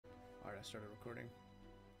I started recording.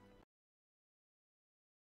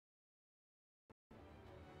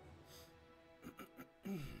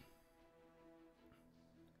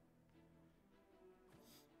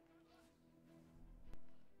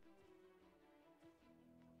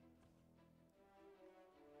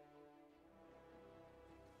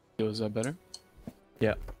 Yo, is that better?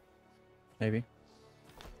 Yeah. Maybe.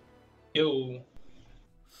 Yo.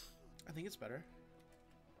 I think it's better.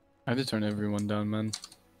 I have to turn everyone down, man.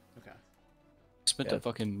 Okay. I spent Yeah. a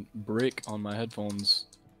fucking brick on my headphones,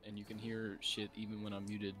 and you can hear shit even when I'm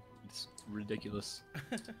muted. It's ridiculous.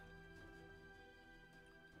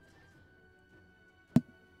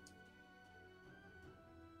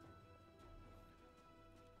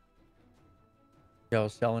 Yeah, I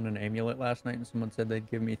was selling an amulet last night and someone said they'd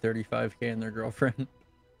give me 35k and their girlfriend.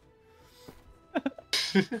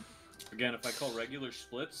 Again, if I call regular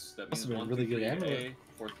splits, that means Must've been 1 really through good 3 to amulet.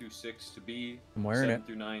 A, 4 through 6 to B, I'm wearing 7 it.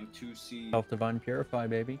 through 9 to C. Self-divine purify,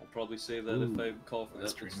 baby. I'll probably save that Ooh, if I call for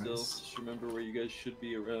that's that, but pretty still, nice. just remember where you guys should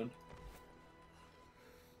be around.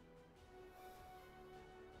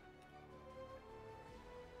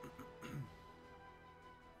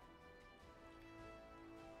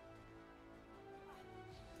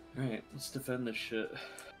 Alright, let's defend this shit.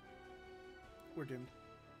 We're doomed.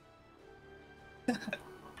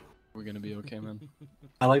 We're gonna be okay, man.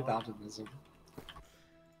 I like the optimism.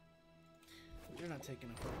 You're not taking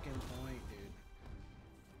a fucking point, dude.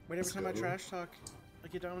 Wait, every Let's time I go. trash talk, I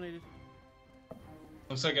get dominated.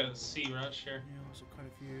 Looks like a C rush here. Yeah, also quite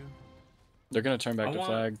a few. They're gonna turn back I to want-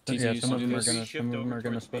 flag. Yeah, TZ used some to of do them are this. gonna, Shift some of them over are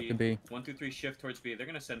gonna towards split B. to B. 1 through 3 shift towards B. They're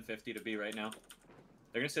gonna send 50 to B right now.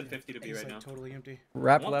 They're gonna send 50 to B He's right like now. totally empty.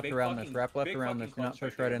 Wrap I want left big around this. fucking- Wrap left big around this. fucking Do not clubs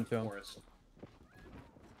push right here in into the them. forest.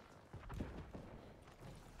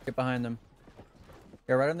 Get behind them.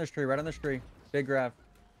 Yeah, right on this tree. Right on this tree. Big grab.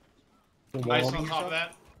 Nice on top of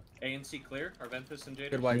that. A and C clear, Arventus and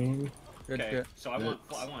Jaders. Good white. Good Okay, shit. so I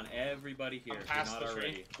want everybody here. If you're past not the tree.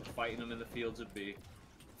 already fighting them in the fields of B,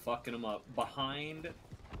 fucking them up behind.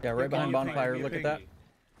 Yeah, right behind Bonfire, bonfire. yeah, Look at ping. that.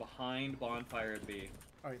 Behind bonfire at B.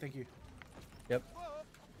 Alright, thank you. Yep.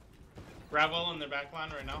 Gravel in their back line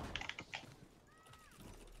right now.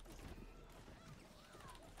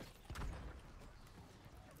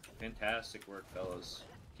 Fantastic work, fellas.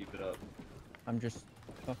 Keep it up. I'm just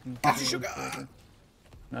fucking. Sugar!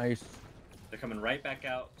 Nice. They're coming right back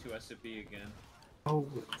out to us at B again. Oh.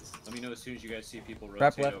 Let me know as soon as you guys see people rotate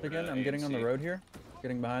Wrap over left to again. A I'm and getting on the C. road here.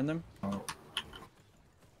 Getting behind them. Oh.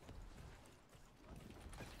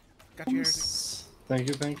 Got you, heretic. Thank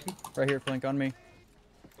you, thank you. Right here, flank on me.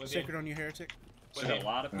 With you. Sacred on you, heretic. So got a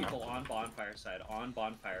lot of people on bonfire side, on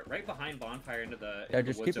bonfire, right behind bonfire into the. Yeah, into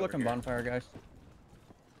just the keep woods over looking here. bonfire, guys.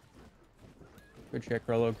 Good shit,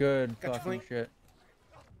 Krollo. Good Got you, fucking flank. shit.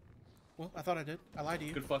 Well, I thought I did. I lied to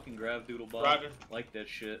you. Good fucking grab, Doodlebug. Roger. Like that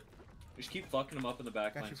shit. Just keep fucking them up in the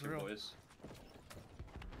back Got lines you for here, real. boys.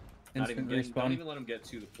 Not even Instant don't respawn. even let them get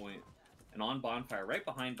to the point. And on bonfire, right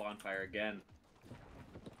behind bonfire again.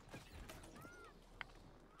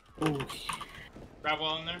 Oh.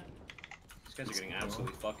 Gravel in there. These guys are getting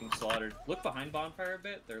absolutely fucking slaughtered. Look behind bonfire a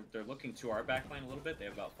bit. They're looking to our backline a little bit. They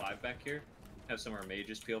have about 5 back here. Have some of our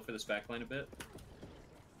mages peel for this backline a bit.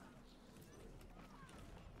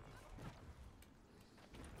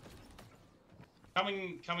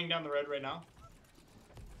 Coming down the road right now.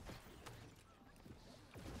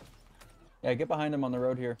 Yeah, get behind them on the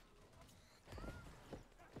road here.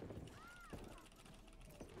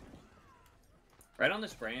 Right on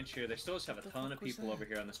this branch here, they still just have a the ton fuck of was people that? over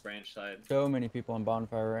here on this branch side. So many people on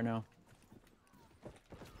bonfire right now.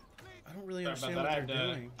 I don't really Sorry understand about what that. they're I had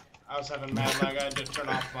to- doing. I was having mad lag. I had to turn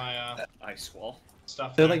off my Ice wall.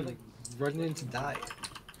 stuff. They're there. like running into die.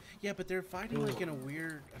 Yeah, but they're fighting like in a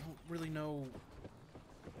weird. I don't really know.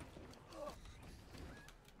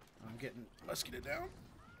 I'm getting musketed down.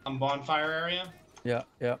 on bonfire area. Yeah,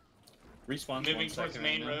 yeah. Respawn. Moving towards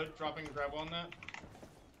main road, dropping gravel on that.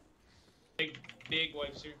 Big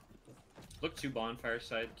waves here. Look to bonfire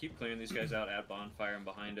side. Keep clearing these guys out at bonfire and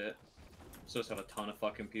behind it. So just have a ton of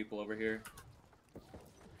fucking people over here.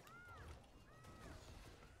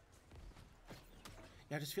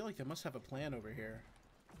 Yeah, I just feel like they must have a plan over here.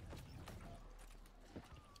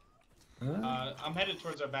 I'm headed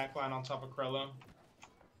towards our back line on top of Krello.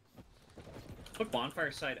 Look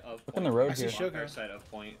bonfire side of point. Look on the road I see here. sugar. Bonfire side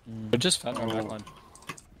of point. But just fat on Oh. backline.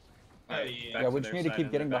 Alright, Yeah, back yeah, to we just their need to side keep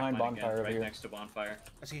and getting their behind backline again, bonfire over right here. next to bonfire.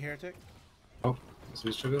 I see heretic. Oh, is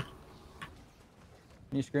we sugar?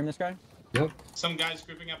 Can you scream this guy? Yep. Some guys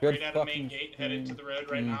grouping up Good right out of main fucking gate, headed to the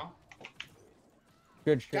road right Mm. now.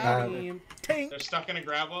 Good shit. Got Uh, him. Tank. They're stuck in a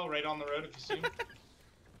gravel right on the road if you see them.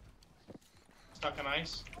 Stuck in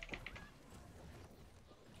ice.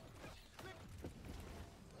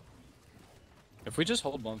 If we just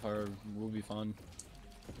hold bonfire, we'll be fine.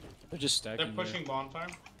 They're just stacking. They're pushing bonfire.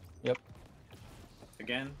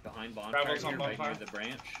 Again, behind bonfire Rebels on here, right near bonfire. the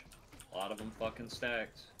branch. A lot of them fucking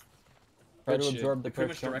stacked. Try Good to shit. absorb the They're pretty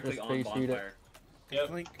push. much Don't directly just on face heat it. bonfire. Yep.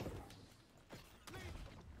 Flank.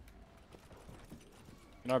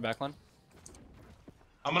 In our backline.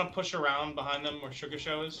 I'm gonna push around behind them where Sugar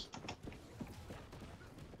Show is.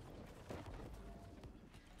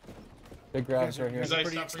 Big grabs guys are- right here. guys Is I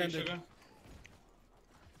pretty stop for you, extended. Sugar?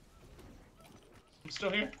 I'm still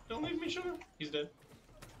here. Don't leave me, Sugar. He's dead.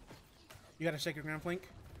 You got a sacred ground flank?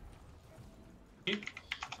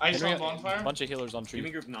 Ice Henry, on bonfire. Bunch of healers on Give me tree.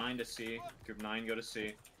 group 9 to C. Group 9, go to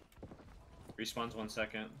C. Respawns 1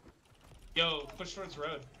 second. Yo, push towards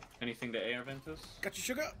road. Anything to A, Arventus? Got you,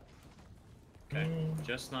 sugar. Okay,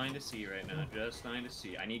 just 9 to C right now. Just 9 to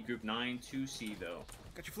C. I need group 9 to C though.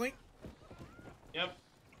 Got you, flank. Yep.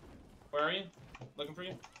 Where are you? Looking for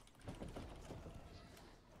you.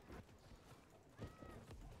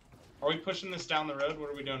 Are we pushing this down the road? What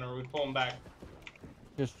are we doing? Or are we pulling back?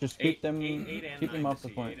 Just Eight- keep them, eight and keep them nine off to the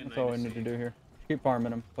see, point. eight and That's all nine we to need to see. do here. Keep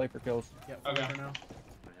farming them. Play for kills. Yep. Okay. For now. I'm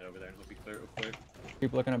gonna head over there and he'll be clear real quick.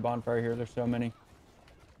 Keep looking at bonfire here. There's so many.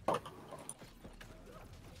 Oh.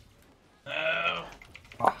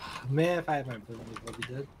 Ah, man, if I had my ability, I'd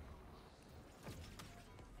be dead.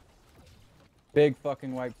 Big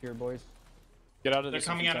fucking wipes here, boys. Get out of They're this.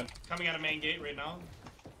 coming if you out of coming out of main gate right now.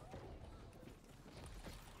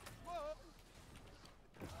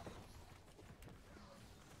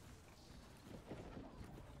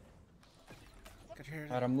 Got your hair.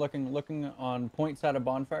 Alright, I'm looking on point side of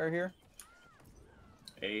bonfire here.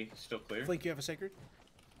 A still clear. Flank, you have a sacred?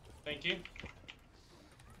 Thank you.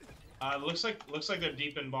 Looks like they're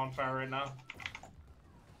deep in bonfire right now.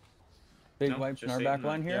 Big Nope, wipes in just our eight back and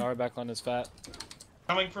line nine. here. Yeah, our backline is fat.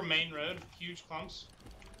 Coming from main road, huge clumps.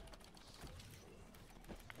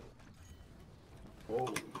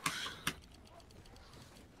 Whoa.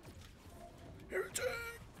 Heretic!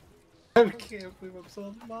 I can't believe I'm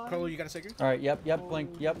so alive. Carlo, you got a sacred? Alright, yep, blink,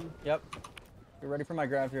 yep. Get ready for my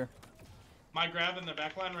grab here. My grab in the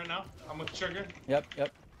back line right now. I'm with Trigger. Yep. Good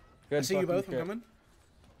I see you fucking both. I'm shit. coming.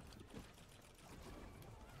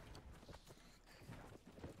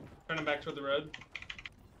 Turning back toward the road.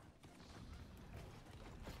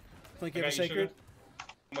 Flank, I you have a got you, sacred?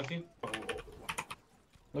 Sugar. I'm with you.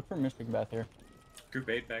 Look for Mystic Bath here. Group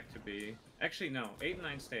 8 back to B. Actually, no. 8 and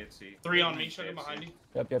 9 stay at C. 3 8 on and me, 9 stay Sugar, at behind C.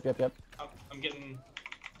 you. Yep. I'm getting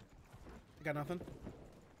Got nothing.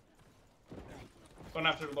 going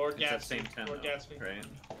after Lord It's that Gatsby. same 10 Lord though, Gatsby. right?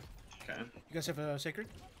 Okay. You guys have a sacred?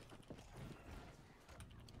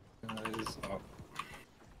 Guys, oh,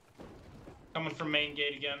 Coming from main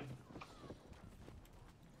gate again.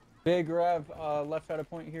 Big rev, left side of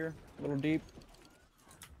point here. A little deep.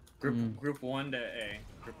 Group 1 to A.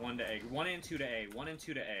 Group 1 to A. 1 and 2 to A. 1 and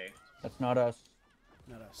 2 to A. That's not us.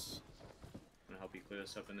 Not us. I'm gonna help you clear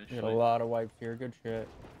this up We initially. got a lot of wipes here. Good shit.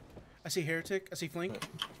 I see heretic. I see flank.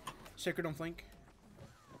 Sacred on flank.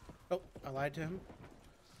 Oh, I lied to him.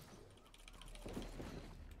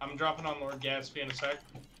 I'm dropping on Lord Gatsby in a sec.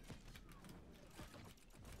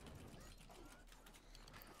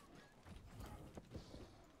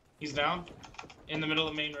 He's down. In the middle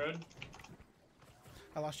of main road.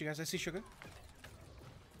 I lost you guys. I see sugar.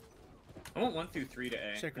 I want 1 through 3 to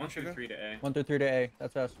A. Sacred 1 through sugar? 3 to A. 1 through 3 to A.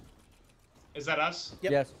 That's us. Is that us?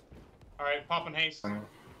 Yep. Yes. Alright, popping haste.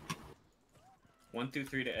 1 through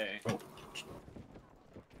 3 to A.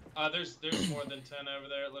 There's more than 10 over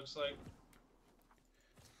there, it looks like.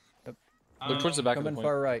 Yep. Look towards the back of the Coming point.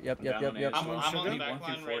 far right. Yep. I'm down on A. I'm on I the need back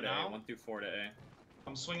 1 through line 4 right to A. now. 1 through 4 to A.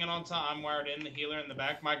 I'm swinging on top. I'm wired in. The healer in the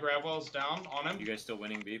back. My grab wall's down on him. You guys still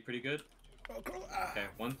winning B pretty good? Oh, Carlo. Ah. Okay,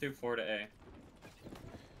 1 through 4 to A.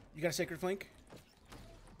 You got a sacred flank?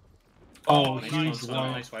 Oh, Nice, huge wipes on,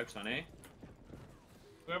 wall. nice wipes on A.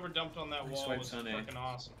 Whoever dumped on that Nice wall wipes was on A. freaking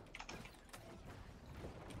awesome.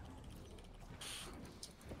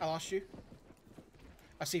 I lost you.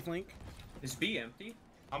 I see flank. Is B empty?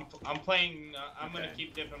 I'm playing. I'm gonna Okay.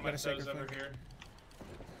 keep dipping Got my a toes sacred over flank. here.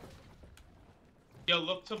 Yo,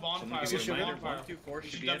 look to Someone bonfire. give me Look a to reminder, bonfire. 1 through 4 You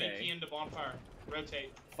should should be at WP A. into bonfire.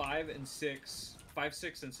 Rotate. 5 and 6. 5,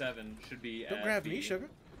 6, and 7 should be Don't at grab B. me, sugar.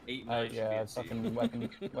 8 and 9 should be Yeah, at C. fucking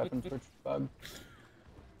weapon switch bug.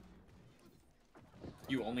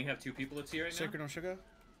 You only have 2 people at C right now? Sacred on sugar.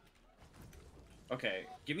 Okay,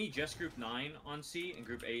 give me just group 9 on C and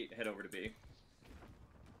group 8 head over to B.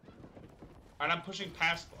 Alright, I'm pushing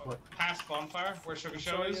past bonfire where Sugar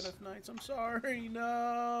Show Sorry, is. enough nights. I'm sorry.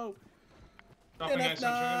 No. Dropping Enough ice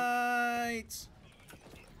on Sugar. nights.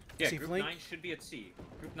 Yeah, C group flank? 9 should be at C.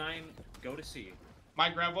 Group 9, go to C. My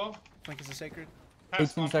grab wall. Flank is a sacred.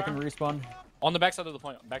 Pass 18-second bonfire. respawn. On the backside of the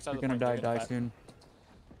point. Backside You're of the gonna point. die soon.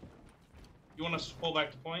 You want us to pull back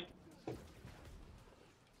to point?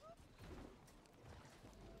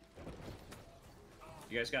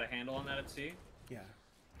 You guys got a handle on that at sea? Yeah.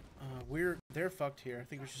 They're fucked here. I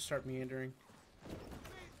think we should start meandering.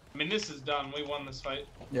 I mean, this is done. We won this fight.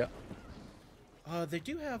 Yeah. They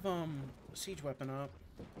do have a siege weapon up.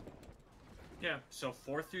 Yeah. So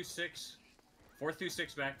 4 through 6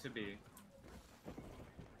 back to B.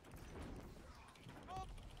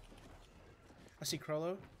 I see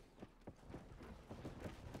Krollo.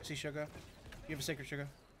 I see Sugar. You have a sacred Sugar.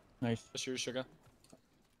 Nice. That's your sugar.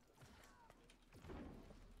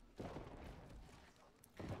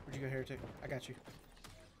 Where'd you go, Heretic? I got you.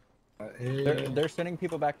 They're sending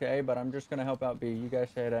people back to A, but I'm just gonna help out B. You guys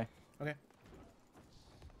stay at A. Okay.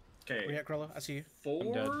 Okay. Where you at, Krollo? I see you.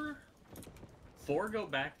 I'm dead. 4 go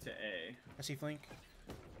back to A. I see Flank.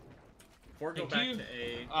 4 go Thank back you. to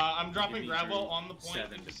A. I'm dropping Give me grab wall your on the point.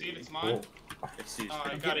 7 You can to see it. B. It's mine. It's C's I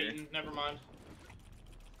right got here. eaten. Never mind.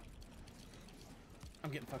 I'm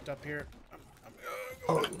getting fucked up here.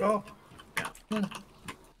 Oh no.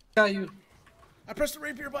 Got you. I pressed the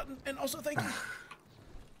rapier button, and also thank you.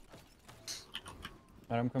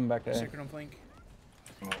 Alright, I'm coming back to A. Sacred on Flank.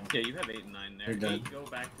 Yeah, you have 8 and 9 there. You're done. 8 go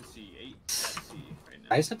back to C. 8 at C right now.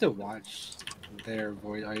 I just have to watch their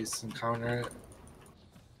void ice and counter it.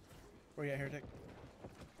 Where you at, Heretic?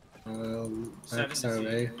 7 to Side of C.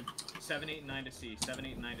 A. 7, 8, and 9 to C. 7,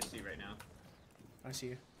 8, and 9 to C right now. I see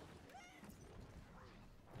you.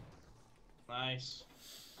 Nice.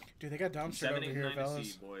 Dude, they got down 7, over 8, and here, 9 to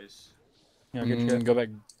fellas. C, boys. Yeah, good shit. Go back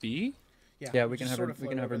B? Yeah, we can just have sort her- of we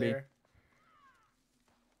can float have her over be. there.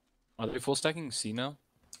 Are they full stacking C now?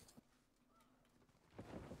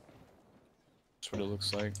 That's what it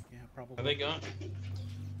looks like. Yeah, probably. Are they going?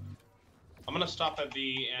 I'm gonna stop at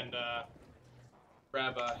B and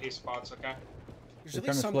grab haste spots. Okay. There's They're at trying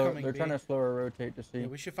least to some slow. coming. They're B. trying to slow or rotate to Yeah, C.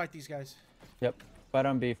 we should fight these guys. Yep. Fight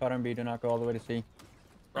on B. Fight on B. Do not go all the way to C.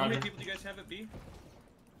 How many Roger. people do you guys have at B?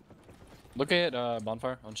 Look at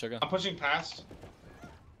bonfire on sugar. I'm pushing past.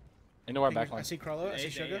 Into our I backline. see Krollo. I see A,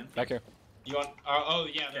 Sugar. A, Back here. You want? Oh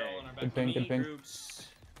yeah, they're Okay. all in our Good back. ping, Give good me ping. groups.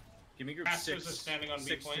 Give me group Masters 6. is standing on B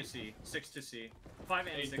 6 to point. C. 6 to C. 5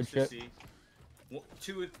 and Good 6 to shit. C.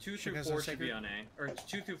 2 through Sugar has 4 a should be sacred. on A. Or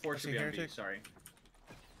 2 through 4 I should see be on B. Heretic. Sorry.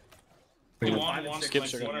 You Wait, want 5 and one, 6 Skip like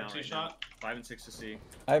sugar. one or now, two right shot? 5 and 6 to C.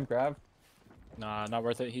 I have grab. Nah, not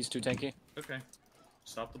worth it. He's too tanky. Okay.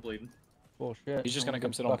 Stop the bleeding. Bullshit. He's just I'm gonna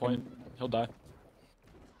come sit fucking- on point. He'll die.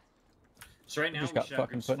 So right now just we got should have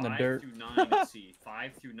fucking groups put in the 5 dirt. through 9 at C.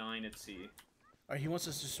 5 through 9 at C. Alright, he wants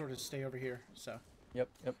us to sort of stay over here. So Yep.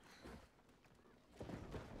 Yep.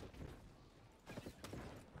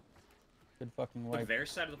 Good fucking Look, wipe. their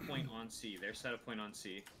side of the point on C. Their side of point on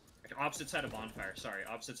C. Opposite side of bonfire. Sorry,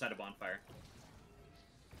 opposite side of bonfire.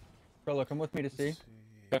 Krollo, come with me to C. let's see.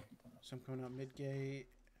 Okay. Some coming out mid gate.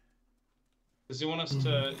 Does he want us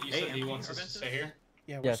to? You Hey, said he Anthony, wants us to Arventus? stay here.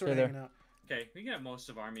 Yeah, we're Yeah, sort stay of there. hanging out. Okay, we can have most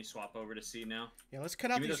of army swap over to C now. Yeah, let's cut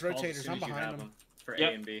out Give me these those calls as rotators. soon I'm as you behind have them. for Yep.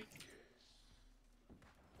 A and B.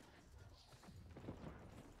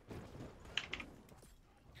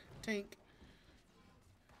 Tank.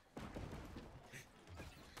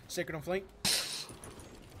 Sacred on flank.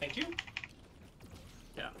 Thank you.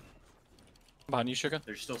 Yeah, Behind you, sugar.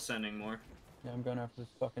 they're still sending more. Yeah, I'm going after this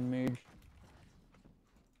fucking mage.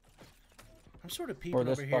 I'm sort of Or peeping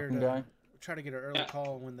this over here fucking to guy. try to get an early Yeah.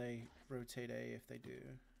 call when they rotate A if they do.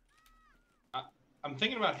 I'm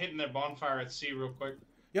thinking about hitting their bonfire at C real quick.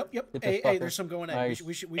 Yep. Get this A, fucker. there's some going A. Nice.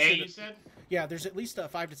 We should. A, you said? Yeah, there's at least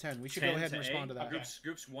 5 to 10. We should go 10 ahead to and respond to A. that. Okay.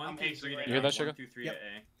 Groups 1 I'm through pacing 3 right to You hear A. that, sugar? 1 through 3 Yep. to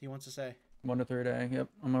A. He wants to say. 1 to 3 to A. Yep,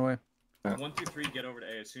 on my way. 1 through 3, get over to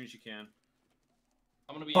A as soon as you can.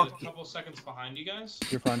 I'm gonna be Fuck a you. couple seconds behind you guys.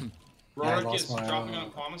 You're fine. Yeah, I Rorik lost is my, dropping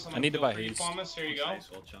on Quamus. I'm I need to buy for you, haste. Quamus. Here you go. Nice,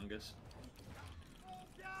 old Chungus.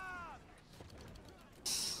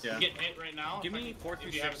 Yeah. Get hit right now. Give if I me can- 4 if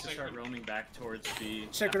through you have 6 a to start second. roaming back towards B.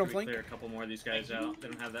 Sacred after on we flank. clear a couple more of these guys Thank you. out. They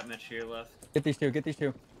don't have that much here left. Get these two. Get these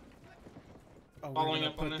two. Oh, we're Following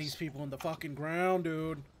gonna up on put this. these people in the fucking ground,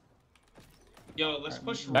 dude. Yo, let's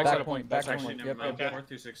push. Backside Back of point. point. Back Backside point. Actually, never Yep, mind. yep, okay. 4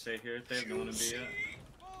 through 6 stay here. They have no one in B yet.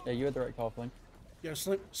 Yeah, you had the right call, Flink. Yo,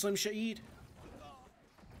 Slim Shahid.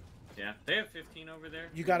 Yeah, they have 15 over there.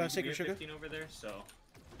 You got a We Sacred have Sugar? 15 over there, so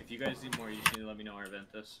if you guys need more, you just need to let me know or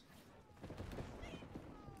event this.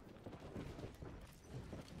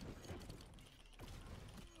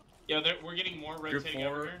 Yo, we're getting more Group rotating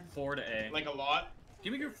over 4, here. 4 to A. Like a lot.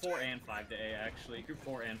 Give me group 4 and 5 to A, actually. Group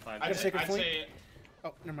 4 and 5 to got I'd a say, Sacred I'd Flank? say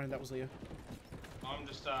Oh, never mind. That was Leah. I'm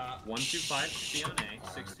just 1 through 5 should be on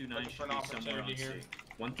A. 6 through 9 Looking for should an be somewhere on opportunity C. here.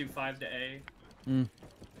 1 through 5 to A. Mm.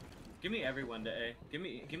 Give me everyone to A. Give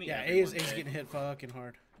me. Yeah, everyone A's to getting hit fucking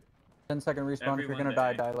hard. 10-second respawn. If you're Everyone gonna to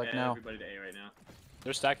die, A. die like Yeah, now. Everybody to A right now.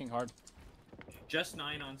 They're stacking hard. Just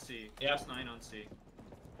 9 on C. Yeah. Just 9 on C.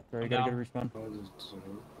 Sorry, you I'm gotta get a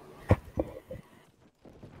respawn.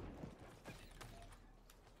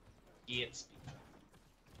 It's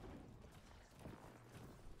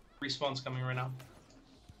respawn's coming right now.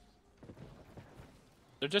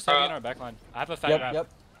 They're just heavy in our backline. I have a fat Yep, grab. yep.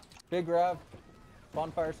 Big grav.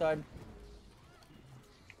 Bonfire side.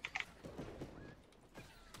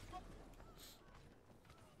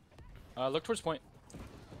 Look towards point.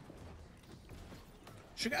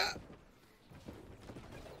 Sugar.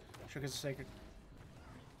 Sugar's sacred.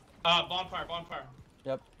 Bonfire.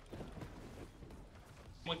 Yep.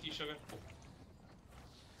 I'm with you, Sugar.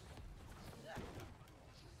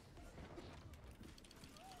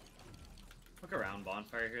 Look around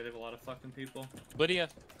bonfire here. They have a lot of fucking people. Lydia.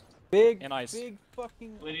 Big, And ice. big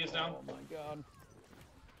fucking. Lydia's down. Oh my god.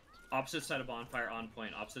 Opposite side of bonfire on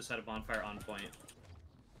point. Opposite side of bonfire on point.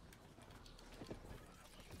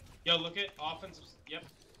 Yo, look at offensive. Yep.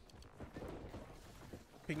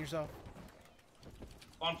 Ping yourself.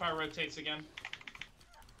 Bonfire rotates again.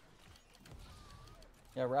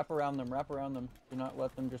 Yeah, wrap around them. Wrap around them. Do not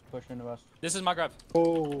let them just push into us. This is my grab.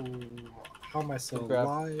 Oh, how am I still Good grab.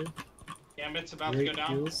 alive? Gambit's about to Great go down.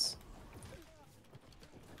 kills.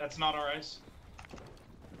 That's not our ice.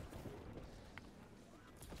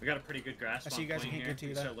 We got a pretty good grasp I see on you guys, point I can't here. get to you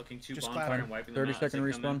We there. start looking to Just bonfire clap. and wiping them 30 out as second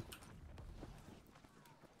they come in. respawn.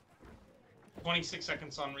 26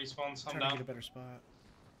 seconds on respawns. I'm Trying to get a down. better spot.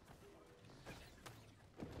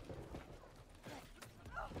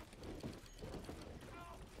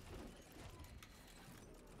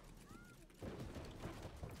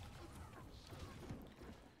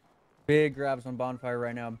 Big grabs on bonfire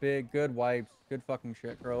right now. Big, good wipes. Good fucking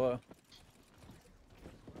shit, Crowlo.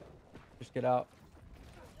 Just get out.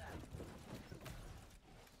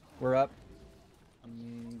 We're up.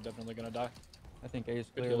 I'm definitely gonna die. I think A's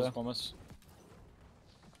Good clear kills, though. Thomas.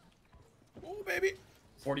 Oh, baby.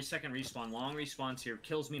 40-second respawn. Long respawns here.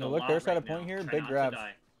 Kills me a Oh, look, lot there's right at a point now. here. Try Big not to grabs.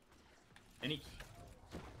 die. Any...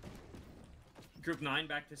 Group 9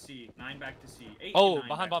 back to C. 9 back to C. 8 Oh, and 9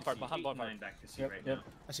 behind back to bonfire, C. behind 8 and bonfire. 9 back to C Yep, right yep. now.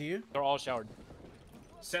 I see you. They're all showered.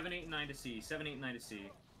 7, 8, and 9 to C. 7, 8, and 9 to C.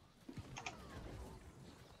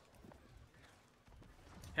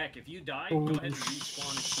 Heck, if you die, go ahead and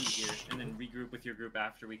respawn at C here, and then regroup with your group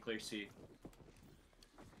after we clear C.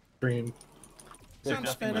 Green. So Sounds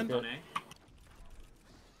nothing left spinning. on A.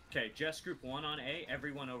 Okay, just group 1 on A,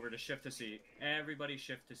 everyone over to shift to C. Everybody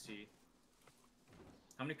shift to C.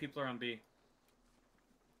 How many people are on B?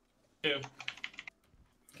 2.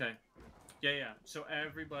 Okay. Yeah. So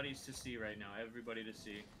everybody's to C right now. Everybody to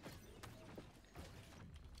C.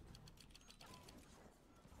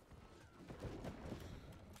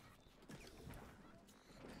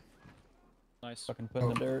 Nice. Fucking put in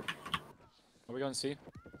the dirt. Are we going C?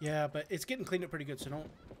 Yeah, but it's getting cleaned up pretty good, so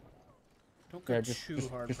don't go Yeah, too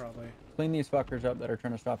hard, just probably. clean these fuckers up that are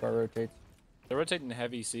trying to stop our rotates. They're rotating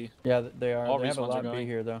heavy C. Yeah, they are. All They have a respawns are lot of B going.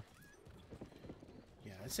 here though.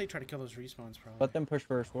 Yeah, I'd say try to kill those respawns, probably. Let them push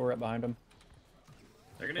first. We're right behind them.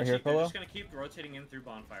 They're gonna Right here, keep, they're Polo? just gonna keep rotating in through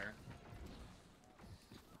bonfire.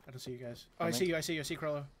 I don't see you guys. Oh, I see you. I see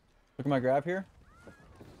Crollo. Look at my grab here.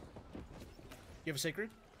 You have a sacred?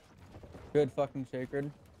 Good fucking sacred.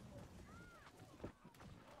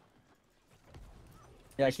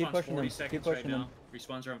 Yeah, keep Respawn's pushing 40 them. seconds Keep pushing right them. now.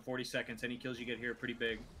 Respawns are on 40 seconds. Any kills you get here are pretty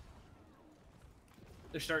big.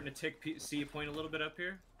 They're starting to tick C point a little bit up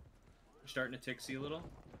here. They're starting to tick C a little.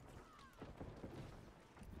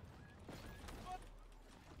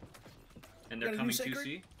 And they're Got a new coming to sacred?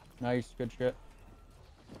 C. Nice, good shit.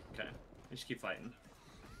 Okay. Just keep fighting.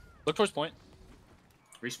 Look towards point.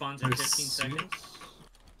 Respawns in Nice. 15 seconds.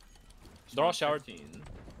 They're all Respawns showered. 15.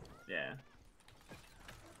 Yeah.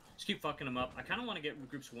 Just keep fucking them up. I kind of want to get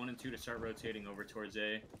groups 1 and 2 to start rotating over towards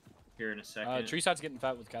A here in a second. Tree side's getting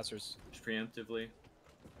fat with casters. Just preemptively.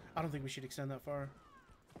 I don't think we should extend that far.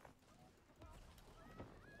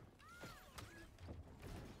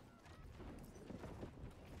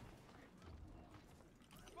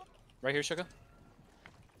 Right here, Sugar.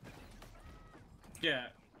 Yeah.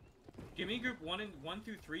 Give me group 1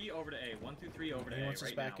 through 3 over to A. 1 through 3 over to He A wants us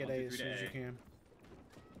right back now. at 1 A through as 3 soon to as you A. can.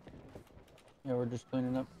 Yeah, we're just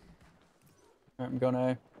cleaning up. Alright, I'm going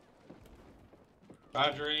A.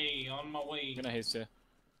 Roger A, on my way. I'm gonna haste you.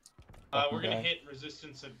 We're gonna Okay. hit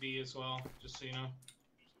resistance at B as well, just so you know.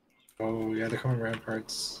 Oh yeah, they're coming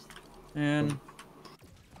ramparts. And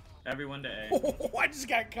Everyone to A. Oh, I just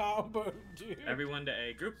got comboed, dude. Everyone to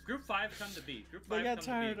A. Group 5 come to B. Group 5 They got come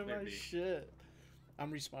tired to of B. my Clear B. shit.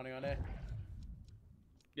 I'm respawning on A.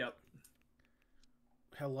 Yep.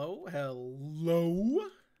 Hello? Hello?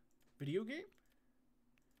 Video game?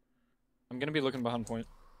 I'm gonna be looking behind point.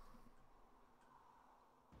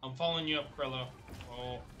 I'm following you up, Krello.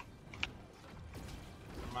 Oh.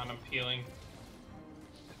 I'm peeling.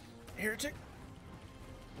 Heretic?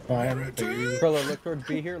 Fine for you. Krilla, look towards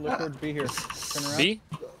B here. Look towards B here. Turn around. B.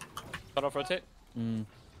 Cut off rotate. Mm.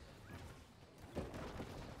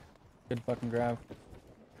 Good fucking grab.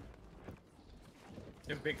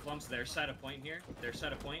 There are big clumps there. Side of point here. Their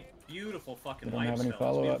side of point. Beautiful fucking We don't have wipes, any fellas.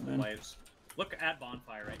 follow-up, Beautiful man. wipes. Look at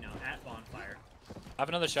bonfire right now. At bonfire. I have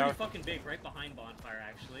another Pretty shower. fucking big, right behind bonfire,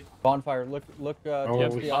 actually. Bonfire. Look towards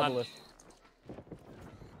the behind. obelisk.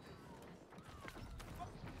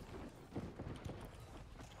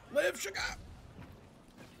 Live, sugar!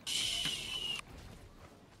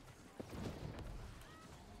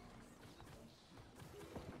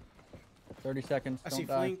 30 seconds. I Don't see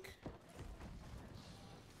die. Flink.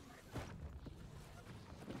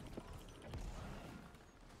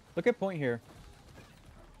 Look at point here.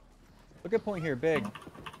 Look at point here. Big.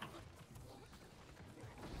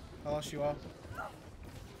 I lost you all.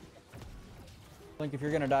 Flink, if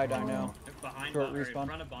you're gonna die, die now. Behind Short bonfire, respawn. in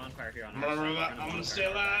front of bonfire here on I'm our gonna side, run in out. front of I'm gonna bonfire, stay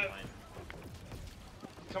our alive.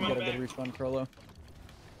 backline. Come You on got a back. good respawn, Crollo.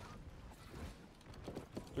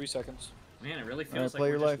 3 seconds. Man, it really Alright, feels like play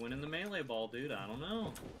we're your just life. winning the melee ball, dude. I don't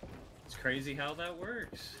know. It's crazy how that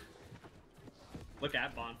works. Look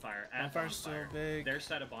at bonfire. At Bonfire's still bonfire. big. Their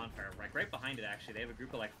side of bonfire, right behind it. Actually, they have a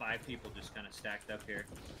group of like 5 people just kind of stacked up here.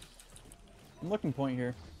 I'm looking point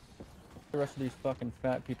here. The rest of these fucking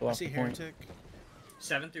fat people I off see the point. Heretic.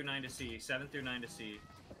 7 through 9 to C. 7 through 9 to C.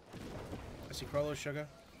 I see Crollo, sugar.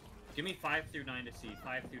 Give me 5 through 9 to C.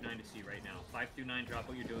 5 through 9 to C right now. 5 through 9. Drop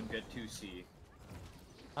what you're doing. Good to C.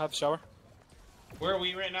 I have shower. Where are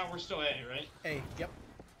we right now? We're still A, right? A, yep.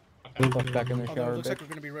 Okay. Fuck back in the Although it shower, looks bitch. like we're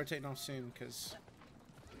gonna be rotating off soon, because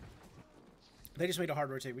they just made a hard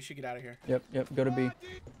rotate. We should get out of here. Yep, go to B.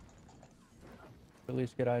 At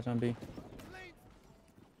least get eyes on B.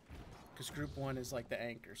 Because group 1 is like the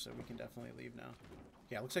anchor, so we can definitely leave now.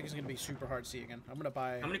 Yeah, looks like it's gonna be super hard C again. I'm gonna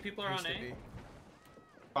buy. How many people are on haste at A? B.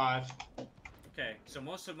 5. Okay, so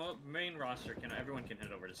most of main roster can everyone can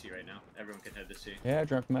head over to C right now. Everyone can head to C. Yeah,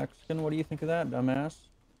 drunk Mexican. What do you think of that, dumbass?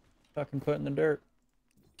 Fucking put in the dirt.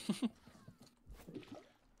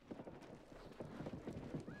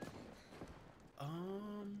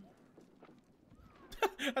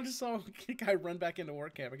 I just saw a guy run back into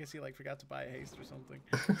work camp. I guess he like forgot to buy a haste or something.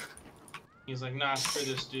 He's like, nah, screw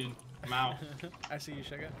this dude. I'm out. I see you,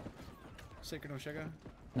 sugar. Sacred no sugar.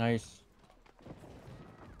 Nice.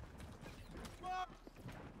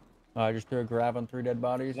 I just threw a grab on 3 dead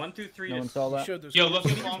bodies. 1 through 3 No to one saw You that. showed those. Yo, look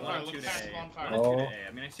at pictures. bonfire. 1 Look 2 to past A. bonfire. 1 2 to Oh. A.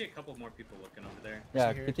 I mean, I see a couple more people looking over there.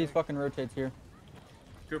 Yeah, here, get these too. fucking rotates here.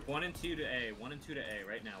 Group 1 and 2 to A. 1 and 2 to A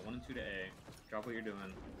right now. 1 and 2 to A. Drop what you're doing.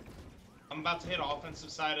 I'm about to hit offensive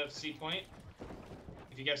side of C point.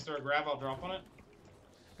 If you guys throw a grab, I'll drop on it.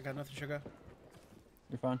 I got nothing, sugar.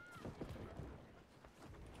 You're fine.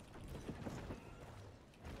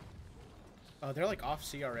 Oh, they're like off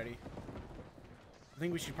C already. I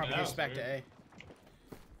think we should probably Yeah, haste back that's to A.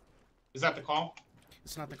 Is that the call?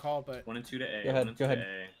 It's not the call, but 1 and 2 to A. Go ahead, 1 and go 2 ahead. to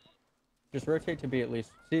A. Just rotate to B at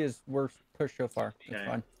least. C is worst push so far. That's Okay.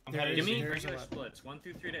 fine. I'm There headed Give is- to me there's regular a lot. splits. 1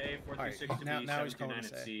 through 3 to A. 4 through Alright, 6 to now- B. now 7 he's through calling 9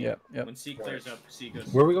 us at A. C. Yep. When C clears up, C goes.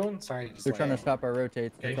 Where are we going? Sorry. just They're trying to like- stop our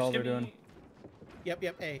rotates. Okay, That's just all they're give doing. me yep.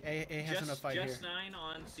 A has enough fight just here. 9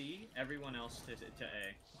 on C. Everyone else to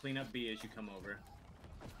A. Clean up B as you come over.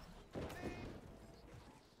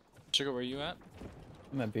 Sugar, where you at?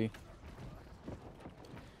 I'm at B.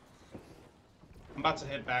 I'm about to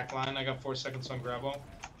hit backline. I got 4 seconds on Grabo.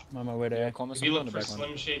 I'm on my way to Yeah, A. Columbus, If you I'm look on the for back line.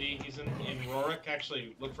 Slim Shady, he's in Rorick.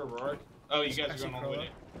 Actually, look for Rorick. Oh, you guys I are see going all the way Crowley.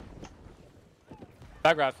 to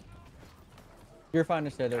Back graph. You're fine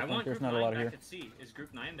to stay there, I Flink. want There's group not a 9 lot back here. at C. Is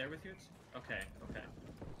group 9 there with you? Okay, okay.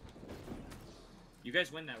 You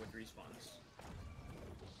guys win that with respawns.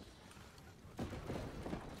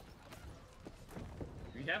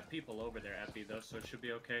 We have people over there at B though, so it should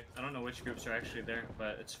be okay. I don't know which groups are actually there,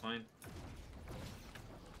 but it's fine.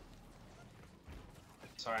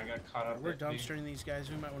 Sorry, I got caught up. We're at B. dumpstering these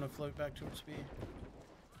guys. We might want to float back towards B.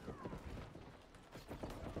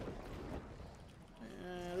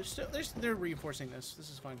 They're reinforcing this. This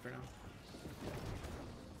is fine for now.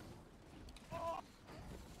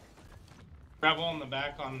 Grabo on the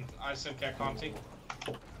back on Isim Cat Conti.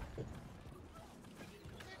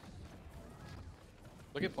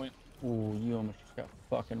 Look at point. Ooh, you almost just got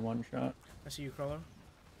fucking one shot. I see you, Crawler.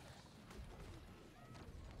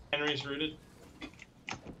 Henry's rooted.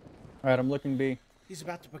 Alright, I'm looking B. He's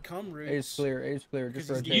about to become roots. A's clear, A's clear. Because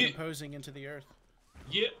Just he's rotate. decomposing into the earth.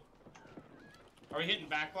 Yeah. Are we hitting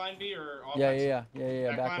backline B or offense? Yeah.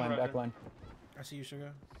 Backline, Backline. I see you,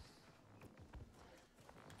 Sugar.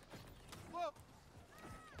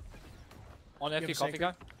 On have FP a coffee sacred?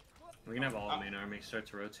 guy. We're gonna have all main army start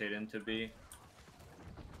to rotate into B.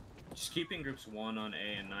 Just keeping groups 1 on A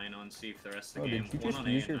and 9 on C for the rest of Oh, the game. did you 1 just on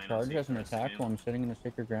A use and your 9 on charge C as for an the rest of the attack game. while I'm sitting in the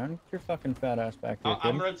sacred ground? Get your fucking fat ass back here,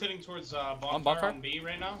 I'm kid. rotating towards bonfire bonfire? on B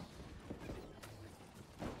right now.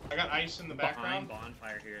 I got ice in the Behind background.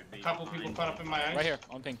 bonfire here at B. A couple behind people put up in my bonfire. ice. Right here,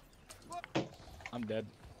 on ping. I'm dead.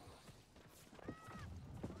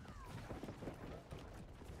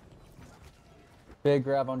 Big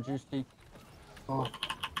grab on Juicy. Oh,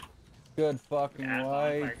 Good fucking At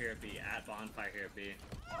bonfire light. here at B. At bonfire here at B.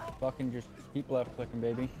 Fucking just keep left clicking,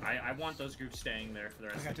 baby. I want those groups staying there for the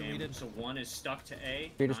rest I of the got game. deleted. So 1 is stuck to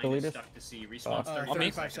A, They just 9 is deleted? stuck to C. Respawn's 35 on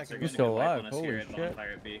me. seconds. They're You're gonna still go wipe alive, on us here holy at shit.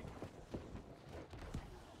 bonfire at B.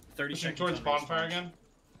 30 Pushing seconds towards on bonfire respawn. again.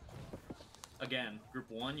 Again,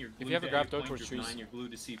 group 1, you're glued you have a to grab, A go point. towards Group trees. 9, you're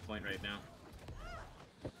glued to C point right now.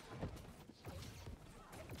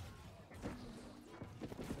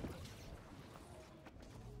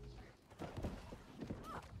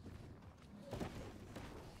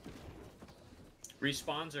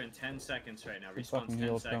 Respawns are in 10 seconds right now. Good Respawns fucking 10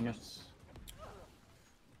 heals, Thomas. seconds.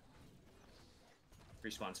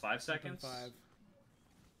 Respawns 5 seconds. 5.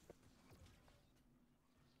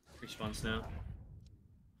 Respawns now.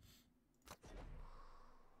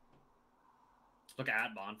 Look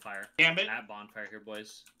at bonfire. Gambit. At bonfire here,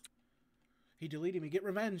 boys. He deleted me. Get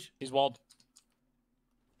revenge. He's walled.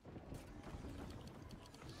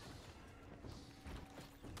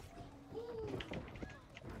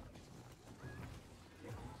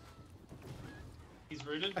 He's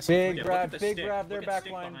rooted. I see Big Yeah, grab, look at the big stick. grab, their Look at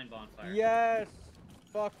stick backline. behind bonfire. Yes!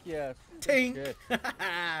 Fuck yes. Ting! Shit.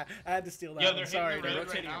 I had to steal that Yeah, one. they're Sorry, hitting the They're red dude.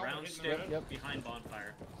 rotating right now. around They're hitting stick the red. Yep. behind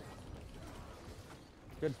bonfire.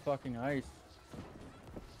 Good fucking ice.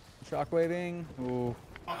 Shockwaving. Ooh.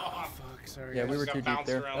 Oh, fuck. Sorry. Yeah, guys. we were got too deep bounced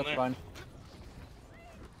there. around That's there. fine.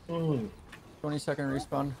 mm. 20-second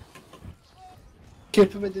respawn.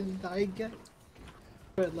 Can't believe I didn't die again.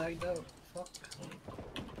 Red lagged out. Fuck.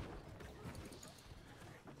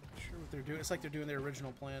 Sure what they're doing. It's like they're doing their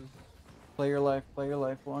original plan. Play your life,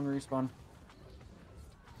 long respawn.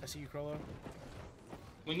 I see you, Crollo.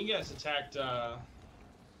 When you guys attacked,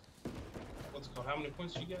 what's it called? How many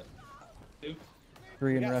points did you get? 2?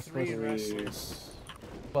 3 We and got restless. 3 and restless.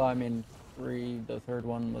 Well, I mean, 3. The third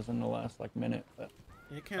one was in the last like minute, but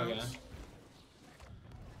It counts. Okay.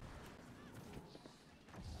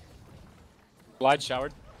 Glide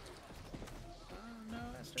showered. Oh, no,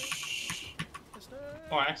 Esther. Esther.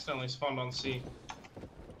 Oh, I accidentally spawned on C.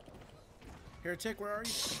 Heretic, where are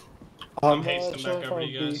you? I'm hasting back over to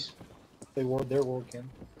you guys. They're working.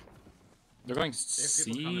 They're going There's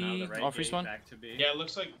people coming out of C the right off gate respawn. back to B. Yeah, it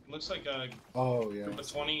looks like a Oh yeah. group of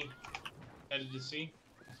 20 headed to C.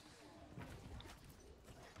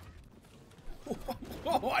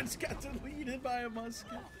 Oh, I just got deleted by a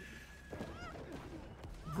musket.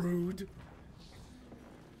 Rude.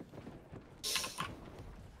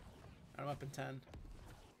 I'm up in 10.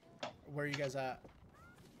 Where are you guys at?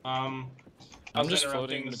 I I'm was just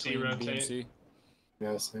interrupting floating the C between B and rotate. C.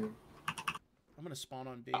 Yeah, same. I'm gonna spawn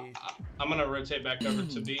on B. I'm gonna rotate back over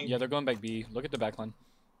to B. Yeah, they're going back B. Look at the backline.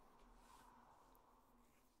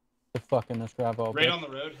 the fucking this gravel. Right on the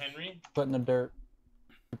road, Henry. Foot in the dirt.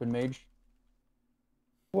 Stupid mage.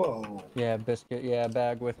 Whoa. Yeah, biscuit. Yeah,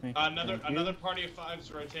 bag with me. Another Thank you. another party of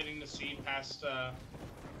 5s rotating to C past. I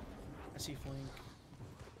see flank.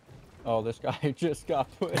 Oh, this guy just got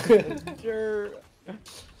put in the dirt.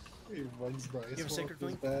 He runs by. You have a sacred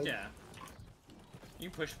feels link? bad. Yeah. You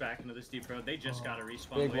push back into this deep road. They just got a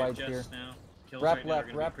respawn Big wave white just here. now. Kills Wrap right now are left,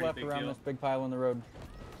 gonna be a wrap pretty left big around deal. this big pile in the road.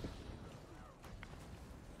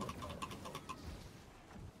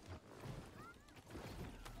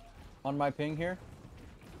 On my ping here.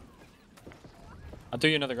 I'll do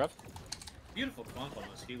you another grab. Beautiful clump on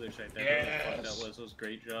those healers right there. Yes. Whatever the fuck that was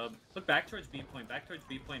great job. Look back towards B point. Back towards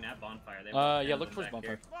B point at bonfire. They have Yeah, about 10 look of towards them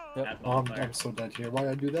back bonfire. here. Yep. At Oh, bonfire. I'm so dead here. Why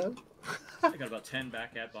I do that? They got about 10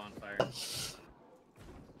 back at bonfire.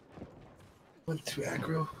 Went too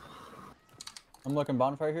aggro. I'm looking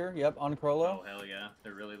bonfire here. Yep, on Crollo. Oh hell yeah,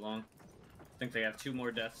 they're really long. I think they have 2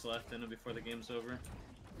 more deaths left in them before the game's over.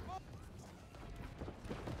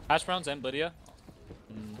 Hash browns and Lydia.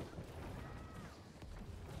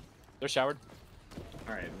 They're showered.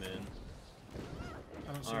 All right, man.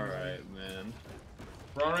 I don't see All anybody. right, man.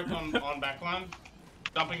 Rorik on backline.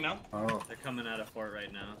 Dumping now. Oh. They're coming out of fort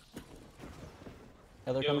right now.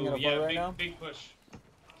 Yeah, they're coming in a yeah, fort right big, now. big push.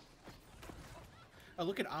 Oh,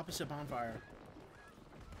 look at opposite bonfire.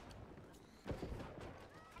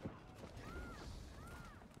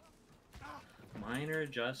 Minor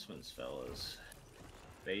adjustments, fellas.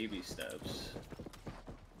 Baby steps.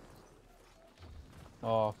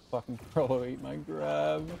 Oh, fucking Frollo ate my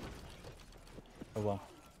grab. Oh well.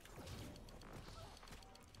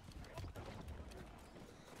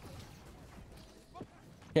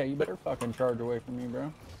 Yeah, you better fucking charge away from me,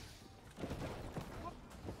 bro.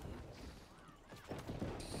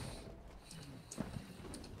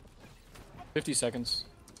 $50 seconds.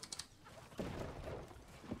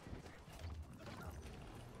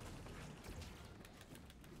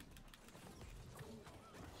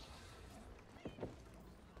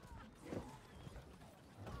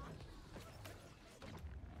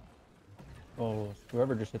 Oh,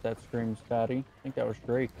 whoever just hit that screams fatty. I think that was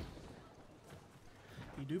Drake.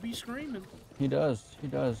 You do be screaming. He does. He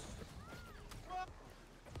does.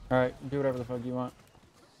 Alright, do whatever the fuck you want.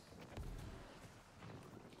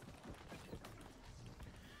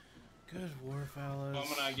 Good war, fellas.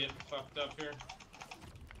 I'm gonna get fucked up here.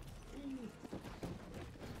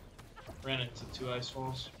 Ran into 2 ice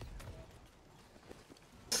walls.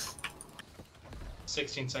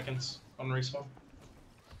 16 seconds on respawn.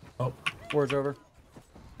 Oh. War's over.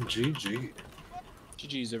 GG.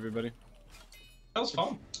 GG's, everybody. That was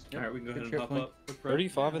fun. Alright, we can go ahead and shit, pop Flink. up.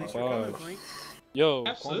 35 and Thanks for coming, 5. Flink. Yo,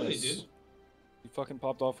 Absolutely, Cornus, dude. you fucking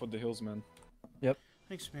popped off with the hills, man.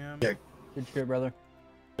 Thanks, man. Yeah. Good shit, brother.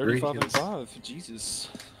 35 and Hills. 5. Jesus.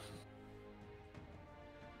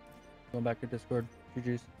 Going back to Discord.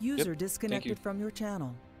 GG's. User you. disconnected from your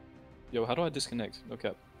channel. Yo, how do I disconnect? No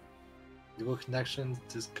cap. Your connections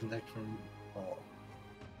disconnect from all.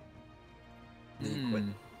 Quit.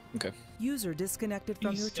 Okay. User disconnected from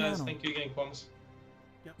your Peace, guys. channel. Thank you again, Quams.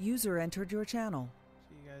 User entered your channel.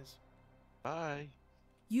 See you guys. Bye.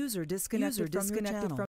 User disconnected from your channel.